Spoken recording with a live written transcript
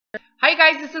Hi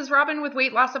guys, this is Robin with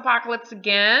Weight Loss Apocalypse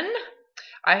again.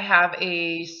 I have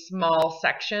a small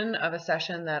section of a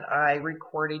session that I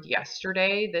recorded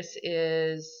yesterday. This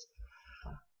is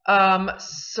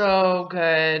so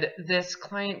good. This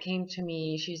client came to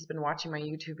me. She's been watching my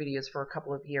YouTube videos for a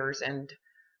couple of years and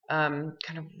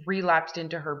kind of relapsed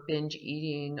into her binge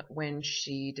eating when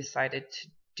she decided to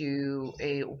do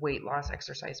a weight loss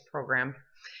exercise program.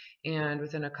 And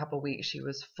within a couple weeks, she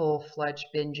was full-fledged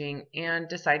binging and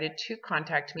decided to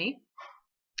contact me.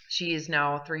 She is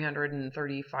now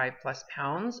 335 plus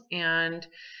pounds, and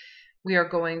we are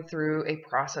going through a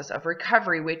process of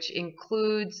recovery, which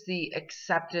includes the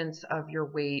acceptance of your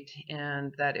weight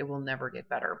and that it will never get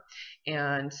better.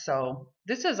 And so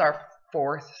this is our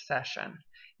fourth session,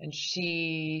 and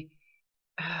she,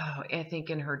 I think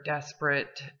in her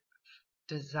desperate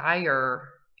desire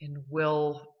and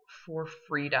will for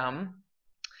freedom,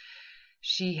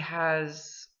 she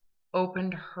has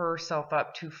opened herself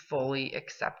up to fully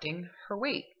accepting her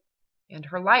weight and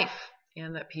her life,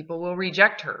 and that people will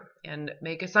reject her and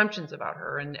make assumptions about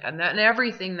her and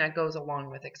everything that goes along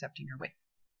with accepting her weight.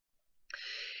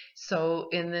 So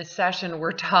in this session,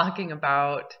 we're talking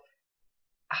about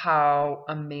how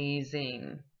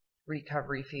amazing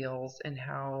recovery feels and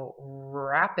how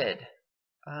rapid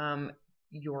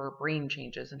your brain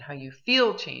changes and how you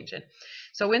feel change. And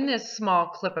so in this small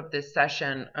clip of this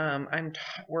session,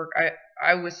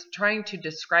 I was trying to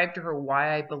describe to her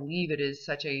why I believe it is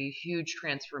such a huge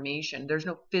transformation. There's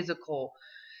no physical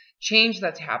change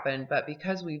that's happened, but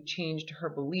because we've changed her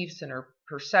beliefs and her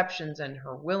perceptions and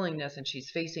her willingness, and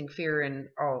she's facing fear and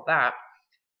all of that,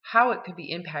 how it could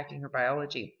be impacting her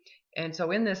biology. And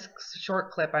so in this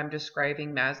short clip, I'm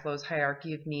describing Maslow's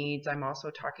hierarchy of needs. I'm also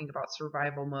talking about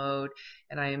survival mode,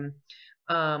 and I'm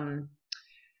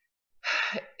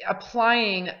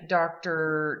applying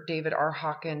Dr. David R.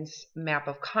 Hawkins' map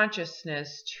of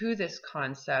consciousness to this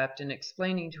concept and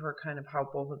explaining to her kind of how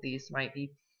both of these might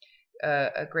be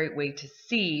a great way to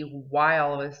see why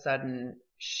all of a sudden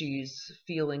she's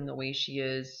feeling the way she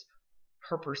is,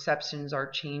 her perceptions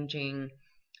are changing,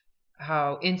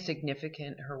 how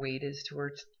insignificant her weight is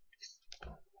towards,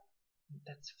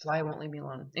 that fly won't leave me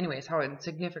alone. Anyways, how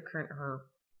insignificant her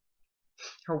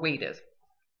weight is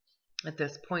at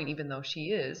this point, even though she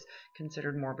is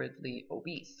considered morbidly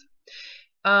obese.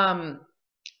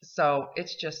 So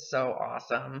it's just so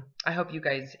awesome. I hope you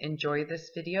guys enjoy this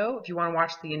video. If you want to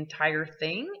watch the entire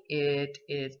thing, it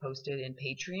is posted in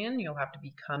Patreon. You'll have to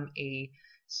become a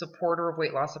supporter of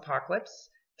Weight Loss Apocalypse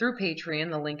through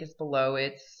Patreon. The link is below.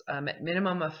 It's at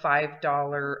minimum of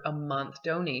 $5 a month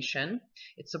donation.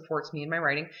 It supports me in my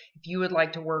writing. If you would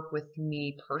like to work with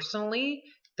me personally,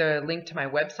 the link to my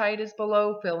website is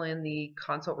below. Fill in the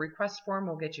consult request form.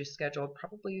 We'll get you scheduled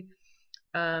probably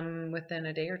within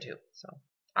a day or two. So,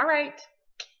 all right,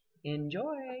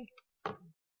 enjoy.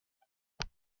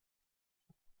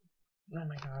 Oh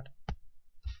my God.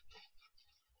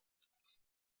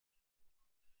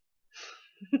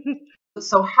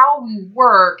 So how we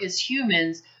work as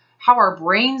humans, how our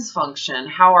brains function,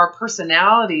 how our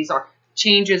personalities are,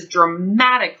 changes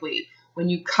dramatically when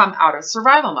you come out of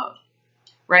survival mode,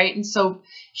 right? And so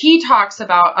he talks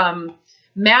about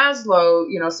Maslow,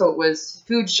 so it was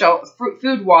food,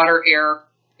 water, air,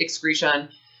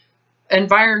 excretion,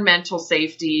 environmental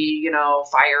safety,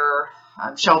 fire,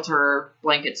 shelter,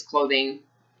 blankets, clothing,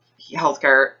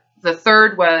 healthcare. The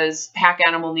third was pack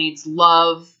animal needs,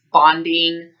 love,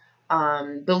 bonding,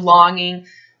 belonging.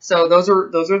 So those are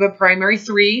the primary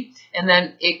three, and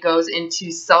then it goes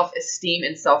into self-esteem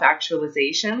and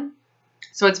self-actualization.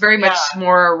 So it's very much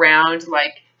more around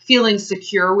like feeling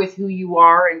secure with who you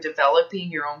are and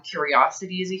developing your own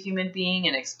curiosity as a human being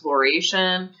and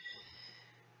exploration.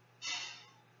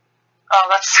 Oh,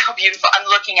 that's so beautiful. I'm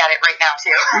looking at it right now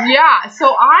too. Yeah.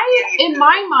 So in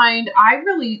my mind,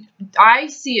 I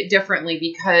see it differently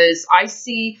because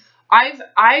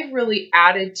I've really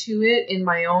added to it in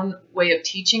my own way of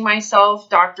teaching myself,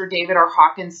 Dr. David R.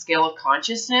 Hawkins' Scale of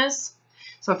Consciousness.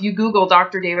 So if you Google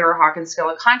Dr. David R. Hawkins' Scale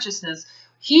of Consciousness,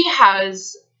 he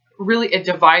has really a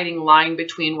dividing line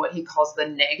between what he calls the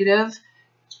negative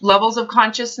levels of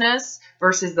consciousness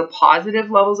versus the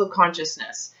positive levels of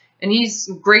consciousness. And he's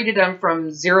graded them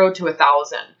from 0 to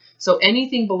 1,000. So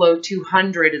anything below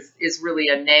 200 is really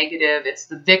a negative. It's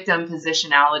the victim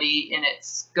positionality, and it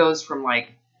goes from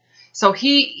like, so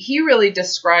he really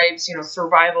describes,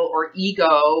 survival or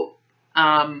ego.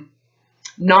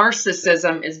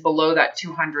 Narcissism is below that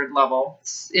 200 level.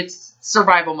 It's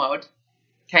survival mode.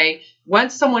 Okay.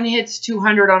 Once someone hits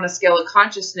 200 on a scale of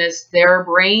consciousness, their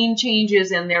brain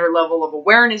changes and their level of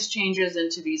awareness changes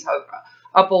into these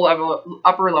upper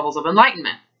levels of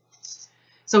enlightenment.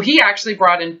 So he actually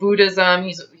brought in Buddhism.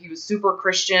 He was super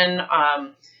Christian,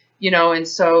 you know, and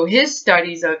so his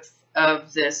studies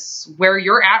of this, where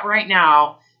you're at right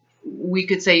now, we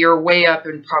could say you're way up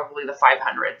in probably the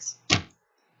 500s.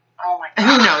 Oh my God.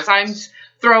 Who knows? I'm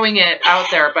throwing it out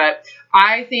there, but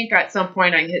I think at some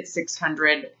point I hit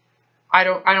 600. I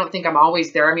don't think I'm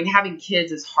always there. I mean, having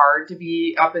kids is hard to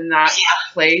be up in that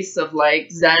place of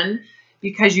like Zen,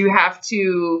 because you have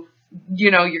to,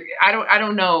 you know, I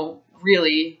don't know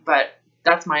really, but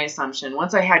that's my assumption.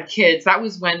 Once I had kids, that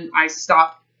was when I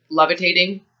stopped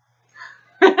levitating.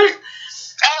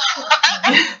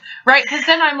 Right, because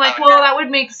then I'm like, well, that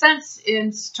would make sense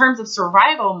in terms of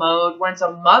survival mode. Once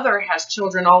a mother has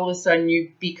children, all of a sudden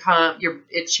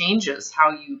it changes how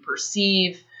you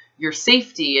perceive your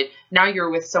safety. And now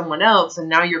you're with someone else, and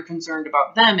now you're concerned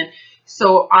about them. And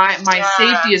so my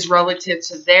safety is relative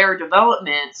to their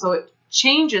development. So it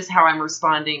changes how I'm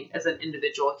responding as an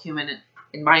individual human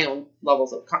in my own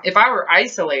levels of. If I were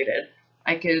isolated,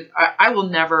 I will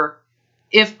never,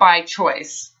 if by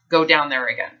choice, go down there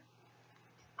again.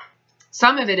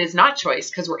 Some of it is not choice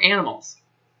because we're animals.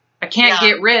 I can't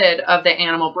get rid of the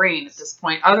animal brain at this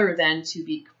point, other than to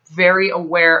be very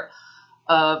aware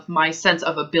of my sense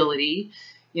of ability.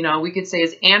 You know, we could say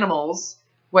as animals,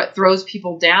 what throws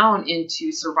people down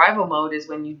into survival mode is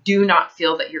when you do not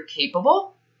feel that you're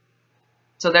capable.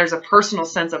 So there's a personal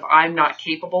sense of I'm not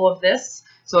capable of this.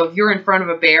 So if you're in front of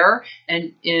a bear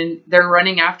and they're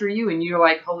running after you and you're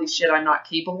like, holy shit, I'm not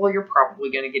capable, you're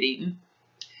probably going to get eaten.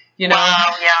 You know,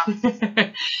 wow,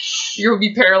 yeah. You'll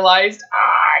be paralyzed.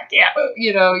 I can't.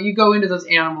 You know, you go into those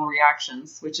animal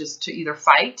reactions, which is to either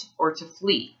fight or to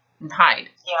flee and hide.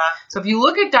 Yeah. So if you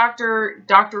look at Dr.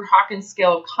 Hawkins'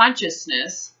 scale of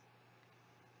consciousness,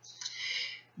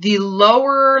 the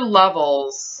lower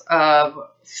levels of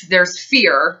there's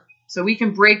fear. So we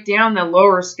can break down the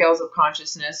lower scales of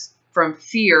consciousness from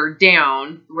fear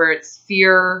down, where it's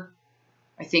fear,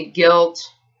 I think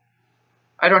guilt.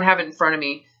 I don't have it in front of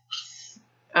me.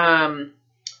 I'm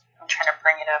trying to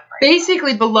bring it up. Right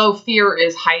basically, below fear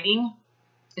is hiding.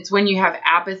 It's when you have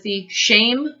apathy,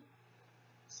 shame,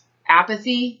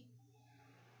 apathy,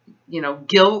 you know,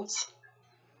 guilt.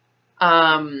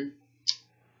 And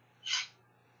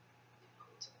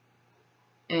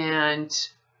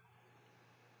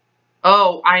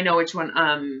oh, I know which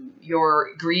one.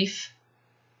 Your grief,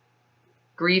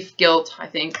 guilt. I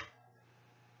think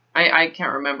I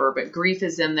can't remember, but grief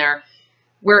is in there.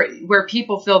 Where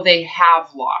people feel they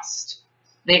have lost.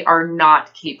 They are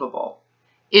not capable.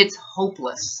 It's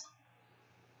hopeless.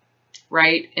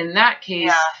 Right? In that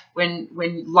case, when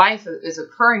life is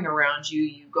occurring around you,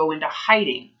 you go into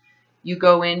hiding. You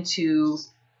go into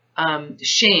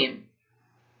shame.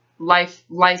 Life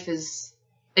is,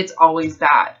 it's always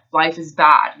bad. Life is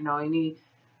bad. You know, I mean,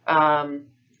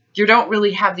 you don't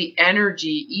really have the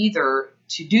energy either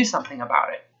to do something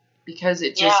about it because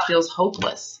it just feels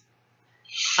hopeless.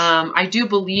 I do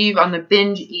believe on the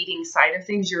binge eating side of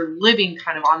things, you're living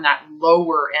kind of on that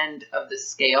lower end of the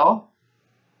scale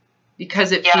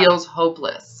because it feels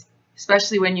hopeless,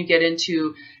 especially when you get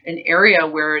into an area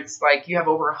where it's like you have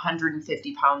over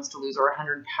 150 pounds to lose or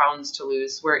 100 pounds to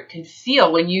lose, where it can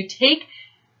feel when you take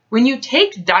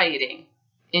dieting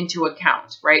into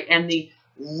account, right? And the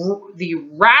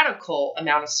radical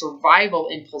amount of survival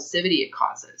impulsivity it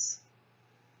causes,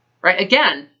 right?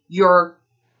 Again, you're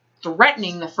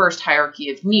threatening the first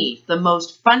hierarchy of need. The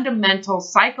most fundamental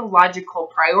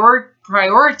psychological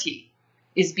priority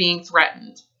is being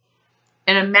threatened.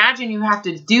 And imagine you have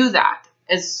to do that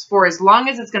for as long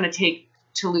as it's going to take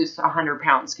to lose 100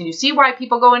 pounds. Can you see why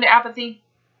people go into apathy?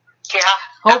 Yeah.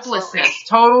 Hopelessness, absolutely.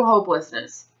 Total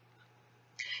hopelessness.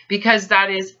 Because that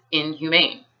is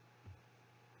inhumane.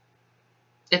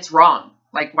 It's wrong.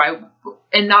 Like, why?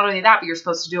 And not only that, but you're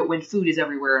supposed to do it when food is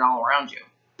everywhere and all around you.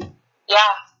 Yeah.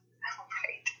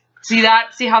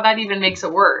 See how that even makes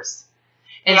it worse.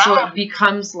 And so it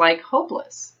becomes like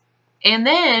hopeless. And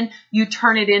then you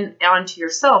turn it onto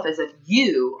yourself as if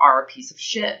you are a piece of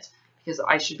shit because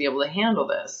I should be able to handle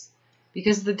this.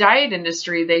 Because the diet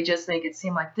industry, they just make it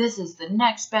seem like this is the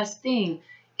next best thing.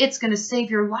 It's going to save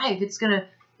your life. It's going to,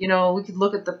 you know, we could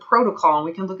look at the protocol and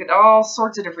we can look at all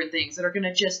sorts of different things that are going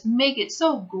to just make it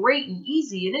so great and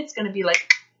easy. And it's going to be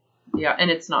like,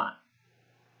 and it's not.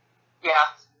 Yeah,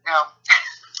 no.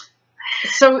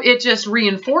 So it just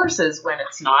reinforces when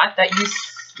it's not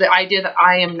the idea that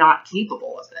I am not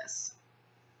capable of this.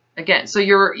 Again, so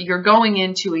you're going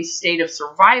into a state of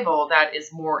survival that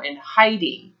is more in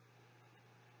hiding,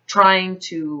 trying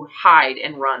to hide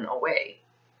and run away.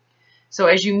 So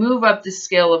as you move up the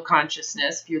scale of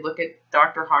consciousness, if you look at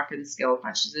Dr. Hawkins' scale of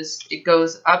consciousness, it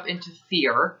goes up into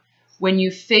fear. When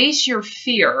you face your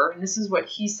fear, and this is what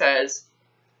he says,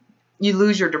 you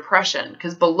lose your depression,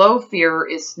 because below fear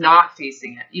is not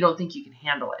facing it. You don't think you can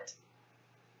handle it.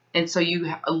 And so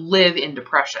you live in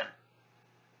depression.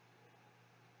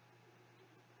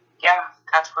 Yeah,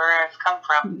 that's where I've come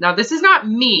from. Now, this is not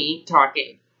me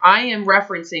talking. I am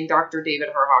referencing Dr. David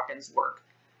R. Hawkins' work.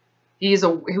 He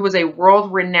was a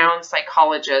world-renowned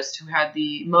psychologist who had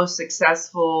the most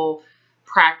successful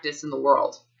practice in the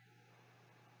world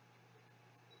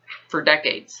for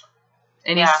decades.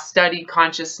 And he studied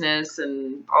consciousness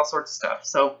and all sorts of stuff.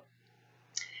 So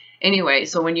anyway,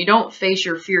 so when you don't face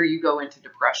your fear, you go into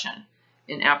depression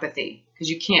and apathy because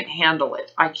you can't handle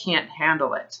it. I can't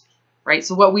handle it. Right?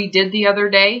 So what we did the other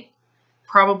day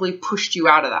probably pushed you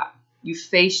out of that. You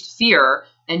faced fear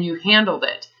and you handled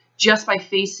it. Just by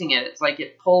facing it, it's like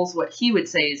it pulls, what he would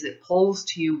say is it pulls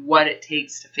to you what it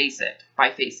takes to face it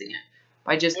by facing it.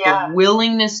 By just the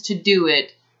willingness to do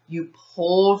it, you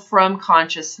pull from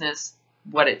consciousness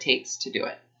what it takes to do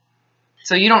it.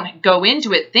 So you don't go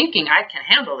into it thinking, I can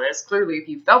handle this. Clearly, if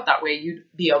you felt that way, you'd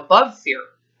be above fear.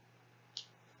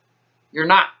 You're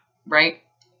not, right?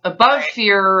 Above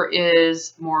fear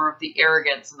is more of the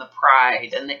arrogance and the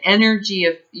pride and the energy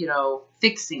of,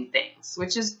 fixing things,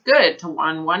 which is good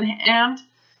on one hand.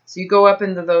 So you go up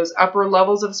into those upper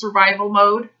levels of survival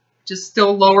mode, just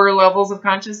still lower levels of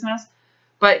consciousness,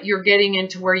 but you're getting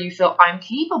into where you feel I'm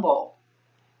capable.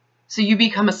 So you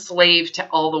become a slave to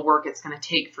all the work it's going to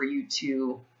take for you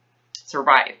to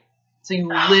survive. So you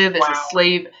live as a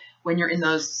slave when you're in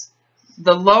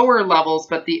the lower levels,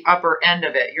 but the upper end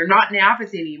of it. You're not in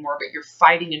apathy anymore, but you're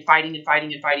fighting and fighting and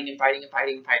fighting and fighting and fighting and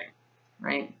fighting and fighting.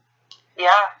 Right? Yeah.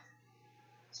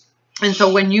 And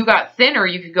so when you got thinner,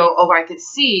 you could go, I could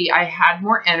see I had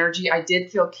more energy. I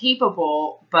did feel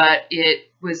capable, but it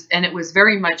was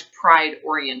very much pride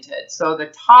oriented. So the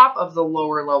top of the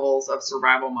lower levels of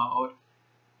survival mode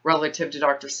relative to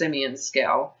Dr. Simeon's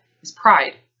scale is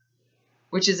pride,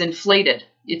 which is inflated.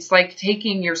 It's like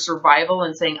taking your survival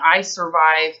and saying, I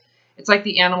survive. It's like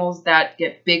the animals that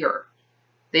get bigger.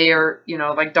 They are,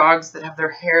 like dogs that have their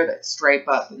hair that stripe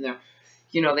up and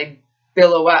they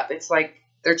billow up. It's like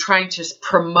they're trying to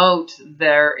promote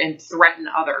and threaten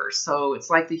others. So it's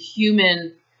like the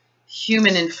human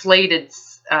inflated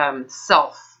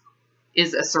self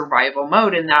is a survival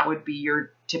mode. And that would be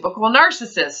your typical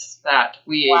narcissist that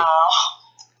we,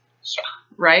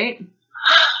 right?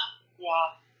 Yeah.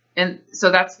 And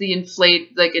so that's the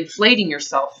inflating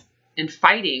yourself and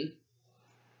fighting,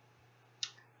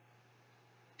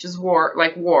 which is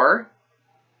war,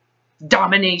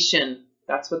 domination.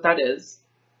 That's what that is.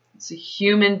 It's a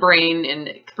human brain in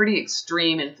pretty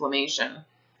extreme inflammation,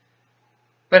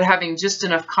 but having just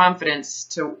enough confidence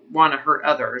to want to hurt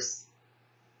others.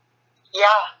 Yeah.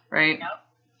 Right? Yep.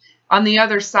 On the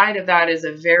other side of that is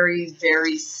a very,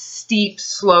 very steep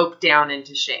slope down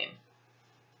into shame.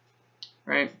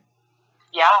 Right?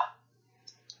 Yeah.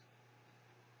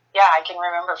 Yeah, I can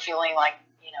remember feeling like,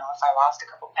 if I lost a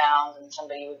couple pounds and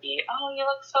somebody would be, oh, you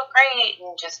look so great,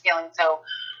 and just feeling so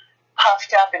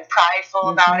puffed up and prideful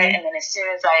about it. And then as soon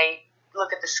as I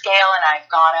look at the scale and I've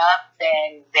gone up,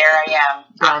 then there I am.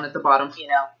 Down at the bottom. At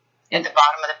the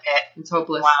bottom of the pit. It's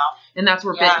hopeless. Wow. And that's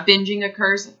where binging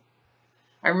occurs.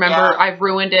 I remember I've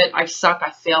ruined it. I suck.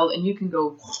 I failed. And you can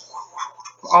go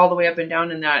all the way up and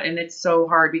down in that. And it's so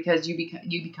hard because you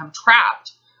become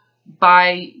trapped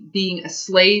by being a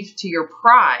slave to your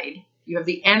pride. You have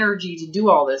the energy to do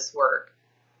all this work,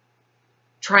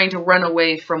 trying to run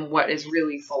away from what is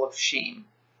really full of shame.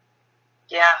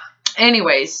 Yeah.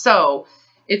 Anyway, so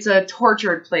it's a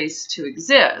tortured place to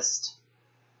exist.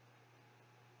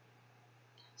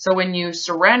 So when you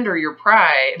surrender your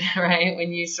pride, right?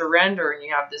 When you surrender and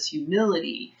you have this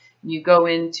humility, and you go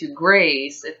into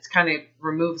grace, it kind of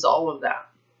removes all of that.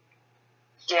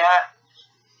 Yeah.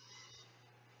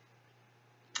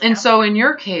 And so in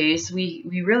your case, we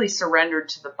really surrendered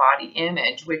to the body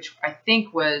image, which I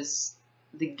think was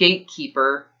the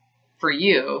gatekeeper for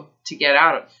you to get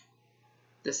out of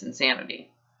this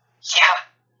insanity. Yeah,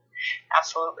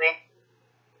 absolutely.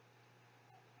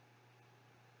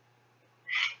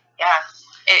 Yeah,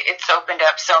 it's opened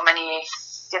up so many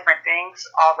different things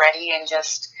already, and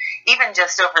even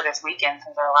just over this weekend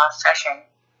since our last session,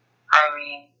 I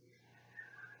mean,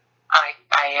 I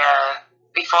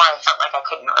before I felt like I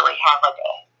couldn't really have like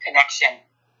a connection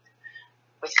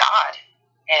with God.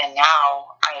 And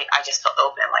now I just feel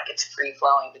open, like it's free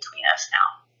flowing between us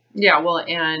now. Yeah, well,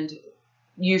 and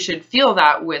you should feel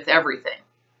that with everything.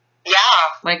 Yeah.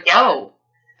 Like,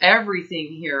 everything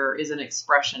here is an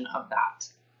expression of that.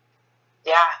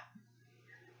 Yeah.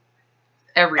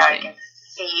 Everything. Yeah, I can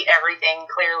see everything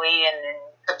clearly and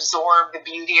absorb the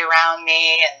beauty around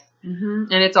me.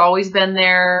 And it's always been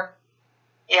there.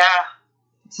 Yeah.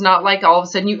 It's not like all of a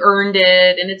sudden you earned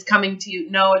it and it's coming to you.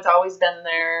 No, it's always been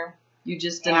there. You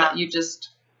just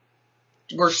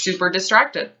were super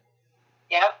distracted.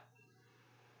 Yep.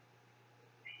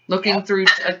 Looking through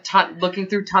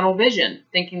tunnel vision,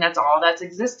 thinking that's all that's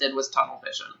existed was tunnel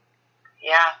vision.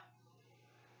 Yeah.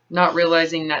 Not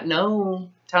realizing that no,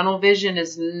 tunnel vision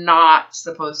is not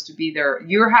supposed to be there.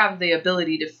 You have the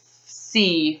ability to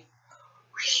see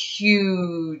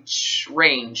huge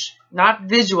range. Not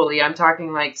visually, I'm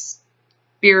talking like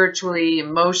spiritually,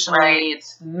 emotionally. Right.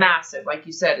 It's massive. Like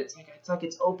you said, it's like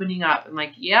it's opening up. I'm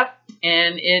like, yep,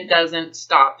 and it doesn't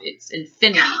stop. It's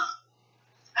infinity.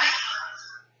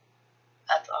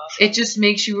 That's awesome. It just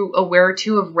makes you aware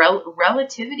too of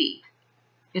relativity.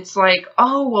 It's like,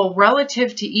 oh, well,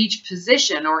 relative to each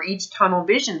position or each tunnel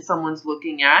vision someone's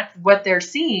looking at, what they're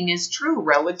seeing is true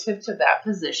relative to that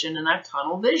position and that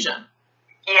tunnel vision.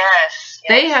 Yes.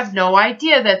 They have no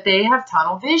idea that they have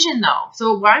tunnel vision, though.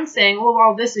 So I'm saying, well,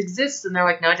 all this exists, and they're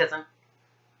like, no, it doesn't.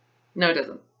 No, it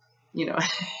doesn't. You know.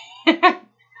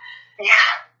 Yeah.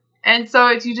 And so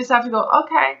you just have to go,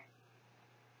 okay.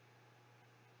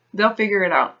 They'll figure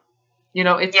it out. You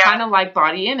know, it's kind of like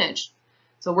body image.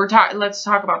 So let's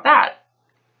talk about that.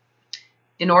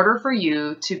 In order for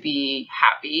you to be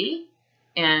happy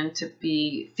and to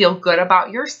feel good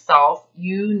about yourself,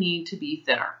 you need to be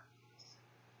thinner.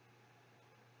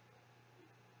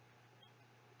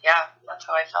 Yeah, that's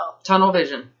how I felt. Tunnel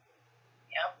vision.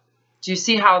 Yep. Do you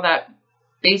see how that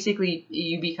basically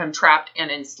you become trapped and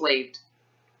enslaved?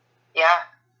 Yeah.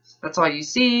 That's all you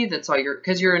see. That's all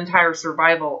because your entire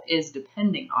survival is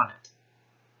depending on it.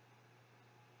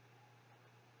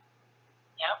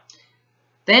 Yep.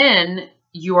 Then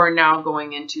you are now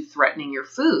going into threatening your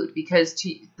food because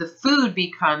the food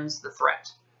becomes the threat,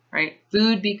 right?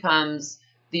 Food becomes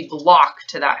the block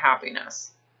to that happiness,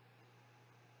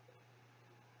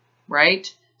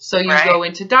 right? So you go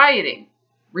into dieting,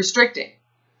 restricting.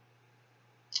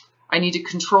 I need to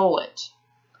control it.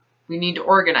 We need to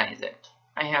organize it.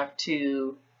 I have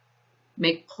to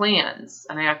make plans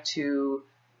and I have to,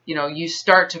 you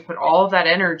start to put all of that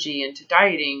energy into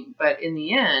dieting, but in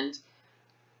the end,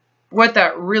 what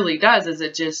that really does is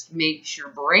it just makes your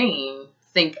brain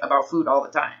think about food all the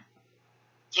time.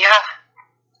 Yeah.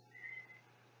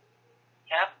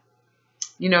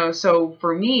 Yep. So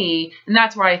for me, and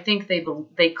that's why I think they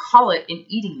call it an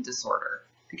eating disorder,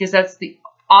 because that's the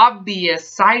obvious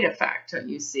side effect that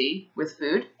you see with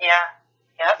food. Yeah.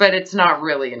 Yep. But it's not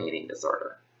really an eating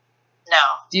disorder. No.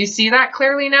 Do you see that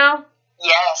clearly now?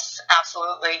 Yes,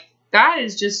 absolutely. That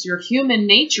is just your human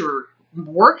nature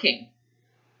working.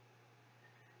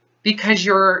 Because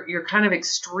you're kind of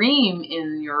extreme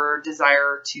in your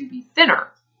desire to be thinner.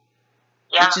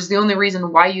 Yeah. Which is the only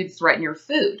reason why you'd threaten your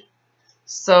food.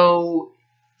 So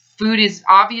food is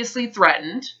obviously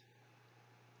threatened.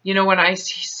 When I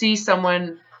see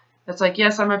someone that's like,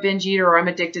 yes, I'm a binge eater or I'm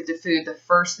addicted to food, the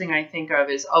first thing I think of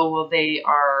is, oh, well, they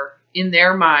are, in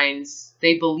their minds,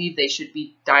 they believe they should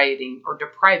be dieting or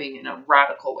depriving in a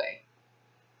radical way.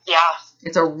 Yeah.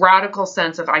 It's a radical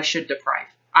sense of I should deprive.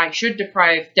 I should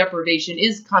deprive. Deprivation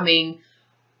is coming.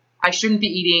 I shouldn't be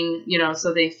eating,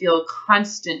 so they feel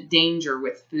constant danger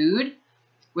with food,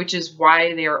 which is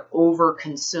why they are over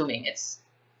consuming.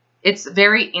 It's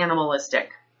very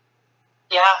animalistic.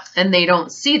 Yeah. And they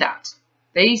don't see that.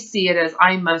 They see it as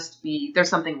there's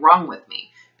something wrong with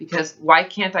me, because why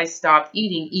can't I stop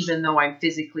eating even though I'm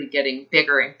physically getting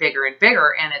bigger and bigger and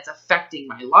bigger and it's affecting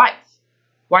my life?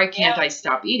 Why can't I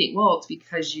stop eating? Well, it's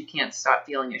because you can't stop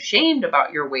feeling ashamed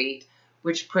about your weight,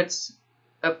 which puts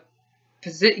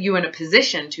you in a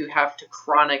position to have to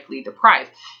chronically deprive.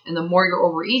 And the more you're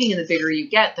overeating and the bigger you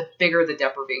get, the bigger the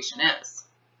deprivation is.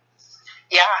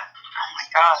 Yeah. Oh my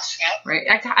gosh. Yeah.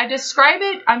 Right. I describe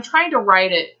it. I'm trying to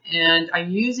write it, and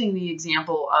I'm using the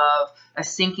example of a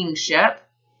sinking ship,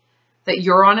 that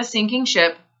you're on a sinking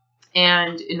ship.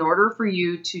 And in order for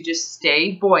you to just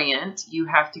stay buoyant, you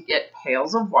have to get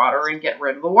pails of water and get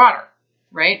rid of the water,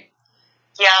 right?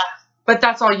 Yeah. But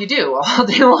that's all you do all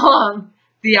day long.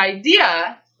 The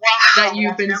idea that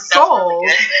you've been sold,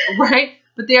 really right?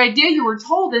 But the idea you were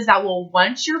told is that, well,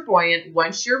 once you're buoyant,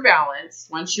 once you're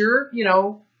balanced, once you're,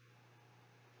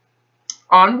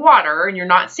 on water and you're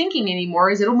not sinking anymore,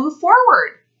 is it'll move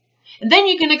forward. And then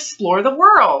you can explore the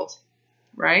world,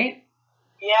 right?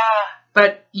 Yeah.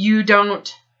 But you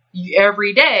don't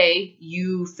every day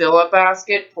you fill up a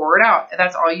basket, pour it out.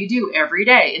 That's all you do every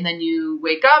day. And then you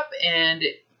wake up and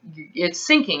it's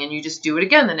sinking and you just do it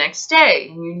again the next day.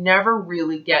 And you never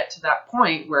really get to that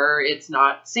point where it's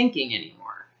not sinking anymore.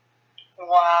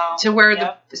 Wow. To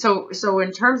where so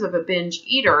in terms of a binge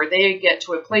eater, they get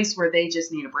to a place where they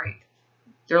just need a break.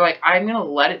 They're like, I'm going to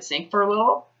let it sink for a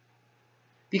little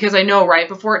because I know right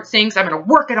before it sinks, I'm going to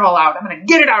work it all out. I'm going to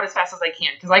get it out as fast as I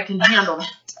can because I can handle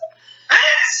that.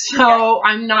 So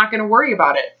I'm not going to worry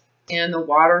about it. And the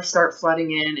water starts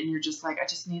flooding in and you're just like, I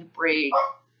just need a break.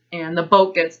 And the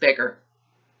boat gets bigger,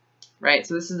 right?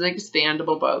 So this is an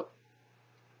expandable boat,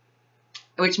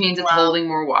 which means it's holding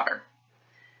more water.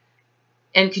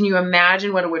 And can you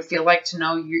imagine what it would feel like to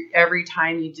know every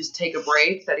time you just take a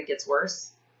break that it gets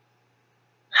worse?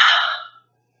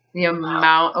 The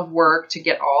amount of work to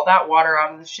get all that water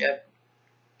out of the ship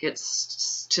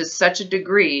gets to such a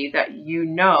degree that you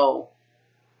know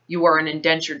you are an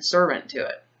indentured servant to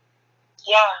it.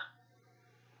 Yeah.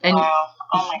 And wow.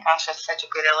 Oh my gosh, that's such a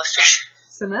good illustration.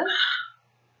 Isn't it?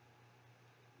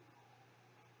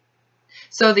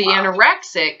 So the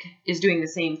anorexic is doing the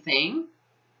same thing,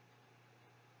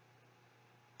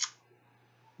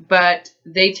 but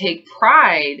they take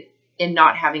pride in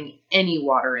not having any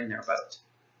water in their boat.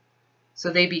 So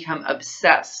they become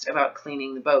obsessed about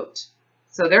cleaning the boat.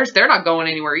 So they're not going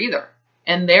anywhere either.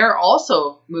 And they're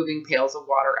also moving pails of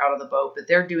water out of the boat, but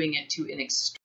they're doing it to an extreme.